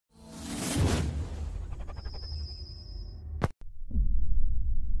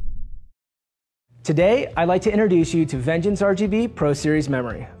Today, I'd like to introduce you to Vengeance RGB Pro Series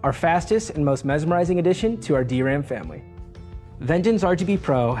memory, our fastest and most mesmerizing addition to our DRAM family. Vengeance RGB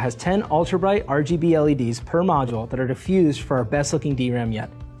Pro has 10 ultra-bright RGB LEDs per module that are diffused for our best-looking DRAM yet.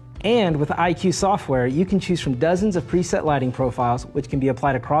 And with IQ software, you can choose from dozens of preset lighting profiles which can be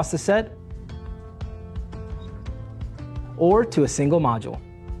applied across the set or to a single module.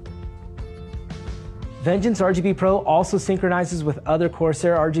 Vengeance RGB Pro also synchronizes with other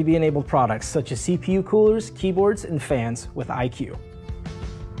Corsair RGB-enabled products such as CPU coolers, keyboards, and fans with IQ.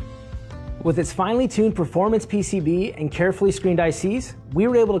 With its finely tuned performance PCB and carefully screened ICs, we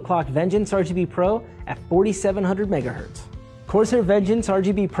were able to clock Vengeance RGB Pro at 4700 MHz. Corsair Vengeance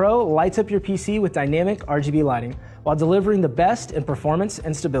RGB Pro lights up your PC with dynamic RGB lighting while delivering the best in performance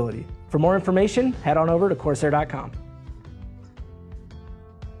and stability. For more information, head on over to Corsair.com.